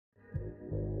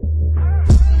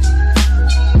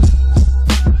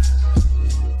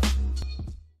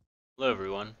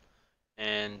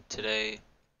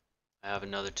have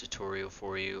another tutorial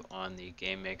for you on the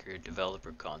GameMaker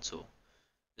Developer Console.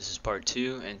 This is part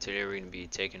 2, and today we're going to be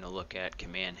taking a look at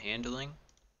command handling.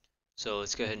 So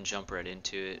let's go ahead and jump right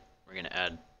into it. We're going to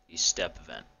add the step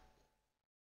event.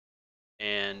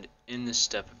 And in this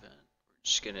step event, we're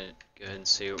just going to go ahead and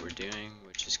say what we're doing,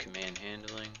 which is command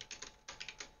handling.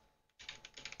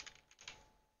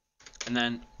 And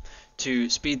then to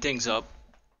speed things up,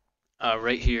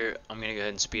 right here, I'm going to go ahead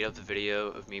and speed up the video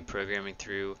of me programming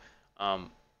through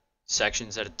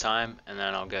sections at a time, and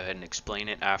then I'll go ahead and explain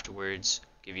it afterwards,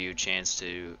 give you a chance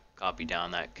to copy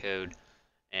down that code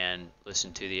and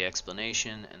listen to the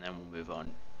explanation, and then we'll move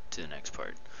on to the next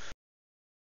part.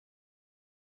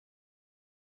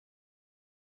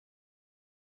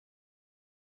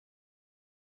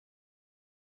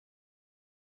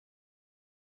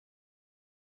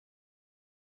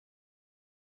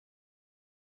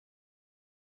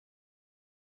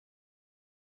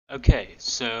 Okay,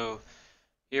 so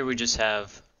here we just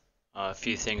have a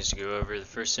few things to go over. The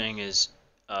first thing is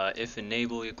if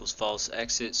enable equals false,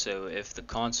 exit. So if the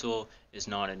console is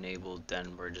not enabled,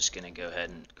 then we're just going to go ahead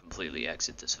and completely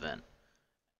exit this event.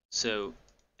 So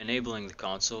enabling the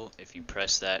console, if you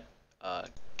press that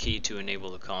key to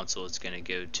enable the console, it's going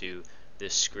to go to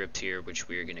this script here, which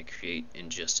we are going to create in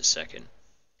just a second.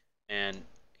 And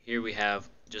here we have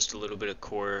just a little bit of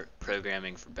core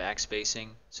programming for backspacing.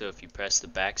 So if you press the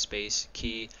backspace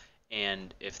key,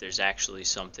 and if there's actually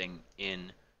something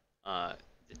in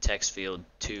the text field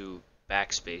to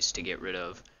backspace to get rid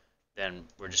of, then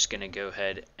we're just going to go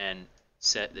ahead and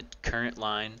set the current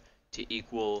line to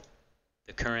equal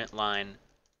the current line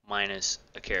minus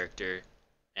a character,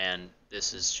 and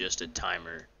this is just a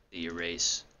timer, the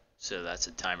erase. So that's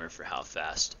a timer for how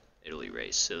fast it'll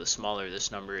erase. So the smaller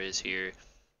this number is here,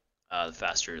 the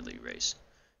faster it'll erase.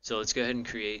 So let's go ahead and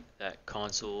create that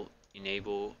console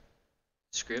enable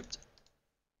script.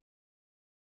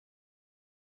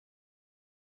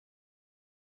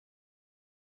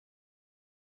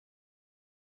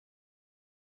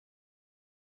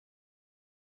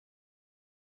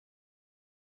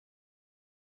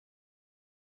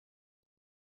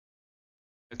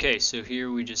 Okay, so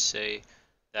here we just say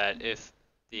that if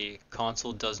the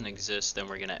console doesn't exist, then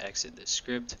we're going to exit this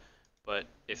script. But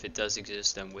if it does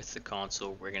exist, then with the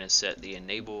console, we're going to set the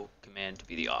enable command to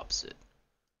be the opposite.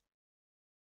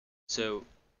 So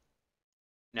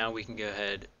now we can go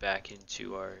ahead back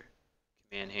into our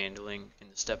command handling in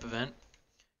the step event,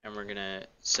 and we're going to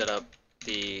set up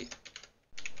the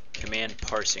command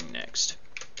parsing next.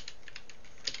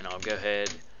 And I'll go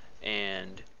ahead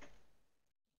and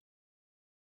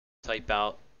type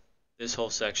out this whole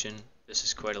section. This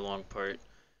is quite a long part,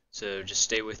 so just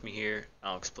stay with me here.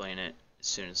 I'll explain it as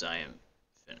soon as I am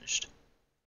finished.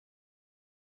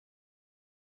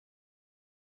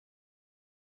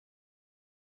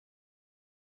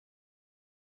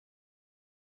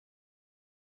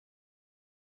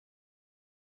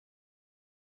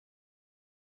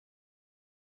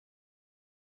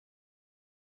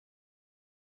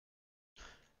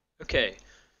 Okay,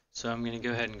 so I'm going to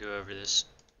go ahead and go over this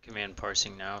command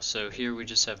parsing now. So here we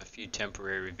just have a few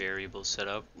temporary variables set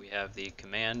up. We have the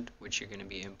command, which you're going to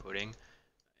be inputting,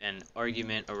 an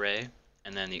argument array,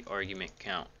 and then the argument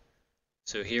count.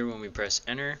 So here when we press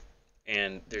enter,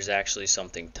 and there's actually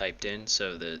something typed in,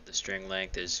 so the string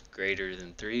length is greater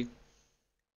than 3,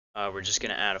 we're just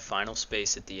going to add a final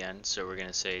space at the end. So we're going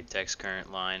to say text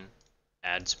current line,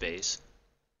 add space,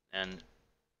 and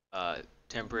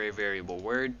temporary variable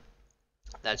word.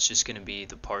 That's just going to be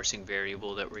the parsing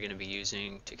variable that we're going to be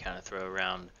using to kind of throw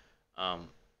around the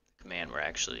command we're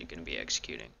actually going to be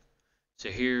executing. So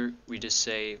here we just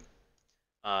say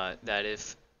that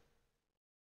if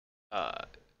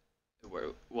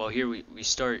here we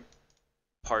start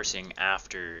parsing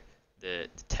after the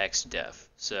text def.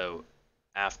 So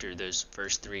after those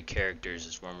first 3 characters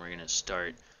is when we're going to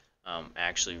start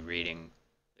actually reading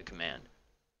the command.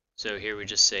 So here we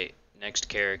just say next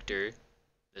character.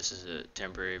 This is a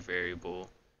temporary variable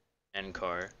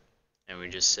ncar, and we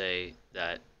just say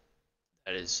that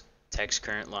is text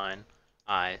current line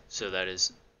I, so that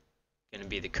is going to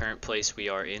be the current place we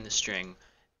are in the string,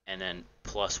 and then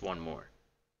plus 1 more.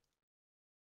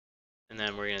 And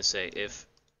then we're going to say if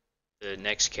the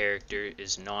next character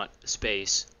is not a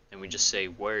space, then we just say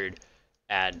word,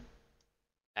 add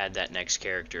that next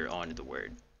character onto the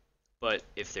word. But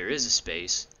if there is a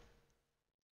space,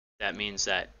 that means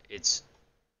that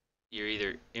you're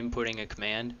either inputting a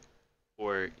command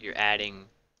or you're adding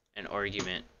an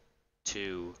argument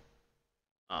to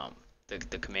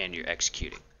the command you're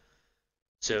executing.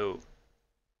 So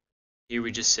here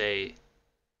we just say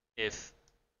if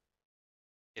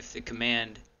the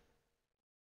command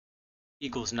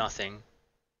equals nothing,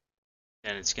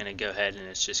 then it's going to go ahead and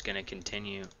it's just going to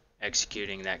continue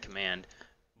executing that command.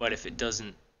 But if it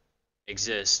doesn't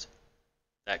exist,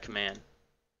 that command,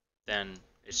 then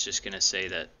it's just going to say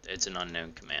that it's an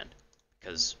unknown command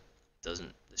because the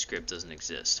script doesn't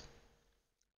exist.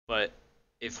 But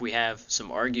if we have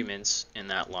some arguments in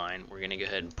that line, we're going to go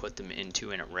ahead and put them into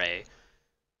an array.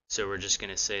 So we're just going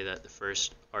to say that the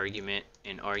first argument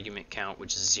in argument count,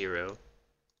 which is 0,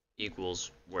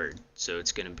 equals word. So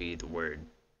it's going to be the word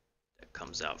that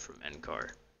comes out from ncar.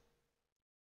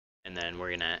 And then we're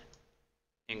going to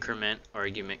increment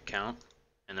argument count,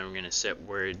 and then we're going to set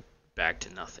word back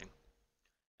to nothing.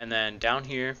 And then down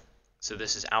here, so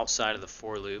this is outside of the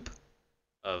for loop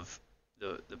of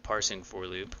the parsing for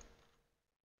loop,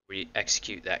 we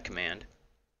execute that command.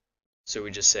 So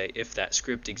we just say if that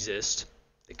script exists,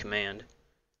 the command,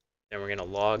 then we're going to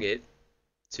log it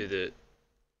to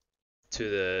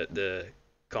the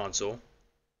console,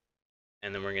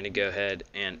 and then we're going to go ahead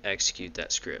and execute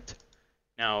that script.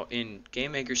 Now in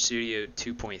GameMaker Studio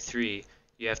 2.3,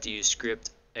 you have to use script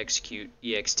execute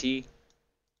ext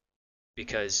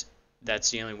because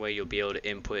that's the only way you'll be able to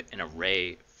input an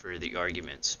array for the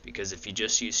arguments. Because if you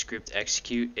just use script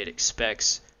execute, it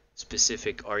expects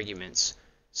specific arguments.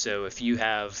 So if you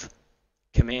have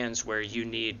commands where you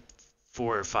need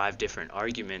 4 or 5 different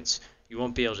arguments, you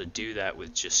won't be able to do that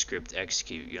with just script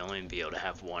execute. You'll only be able to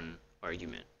have one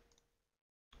argument.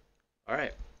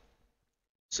 Alright,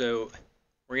 so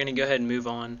we're going to go ahead and move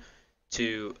on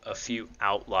to a few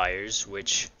outliers,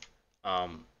 which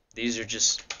these are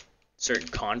just certain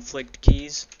conflict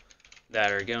keys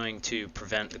that are going to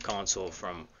prevent the console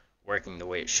from working the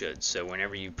way it should. So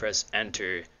whenever you press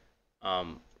enter,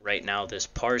 right now this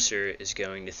parser is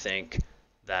going to think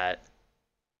that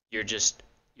you're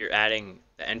adding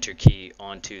the enter key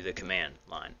onto the command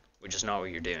line, which is not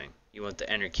what you're doing. You want the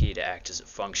enter key to act as a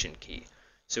function key.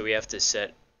 So we have to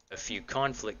set a few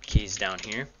conflict keys down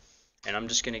here, and I'm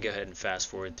just going to go ahead and fast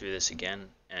forward through this again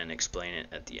and explain it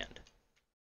at the end.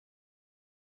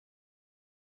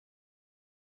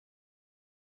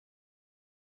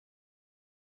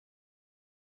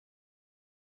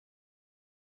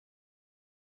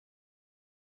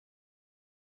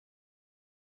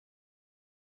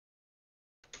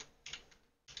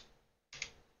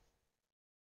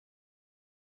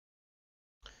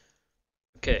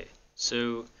 Okay,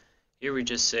 so here we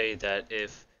just say that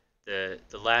if the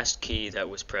last key that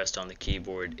was pressed on the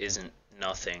keyboard isn't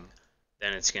nothing,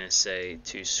 then it's going to say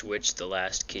to switch the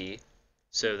last key,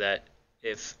 so that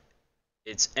if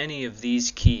it's any of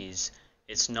these keys,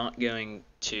 it's not going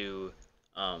to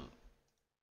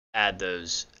add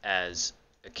those as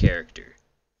a character.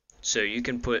 So you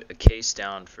can put a case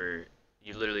down for,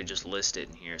 you literally just list it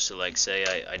in here. So like say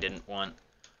I didn't want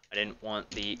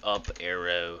the up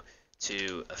arrow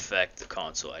to affect the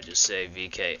console. I just say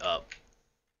VK up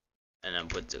and then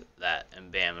put that,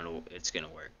 and bam, it's gonna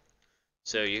work.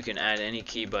 So you can add any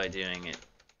key by doing it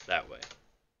that way.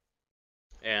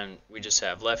 And we just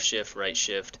have left shift, right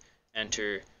shift,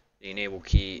 enter, the enable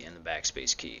key, and the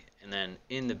backspace key. And then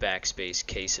in the backspace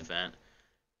case event,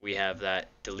 we have that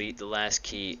delete the last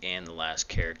key and the last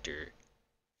character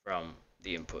from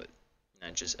the input. And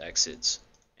that just exits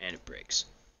and it breaks.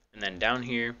 And then down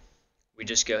here, we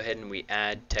just go ahead and we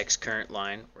add text current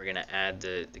line. We're going to add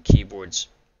the keyboard's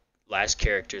last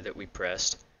character that we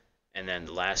pressed, and then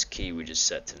the last key we just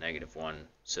set to -1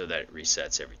 so that it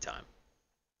resets every time.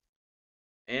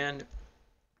 And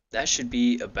that should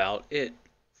be about it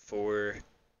for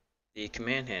the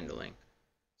command handling.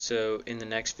 So in the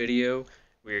next video,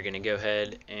 we're going to go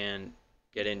ahead and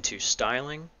get into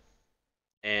styling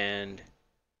and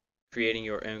creating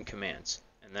your own commands.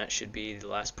 And that should be the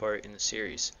last part in the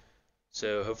series.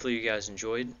 So hopefully you guys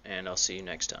enjoyed, and I'll see you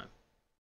next time.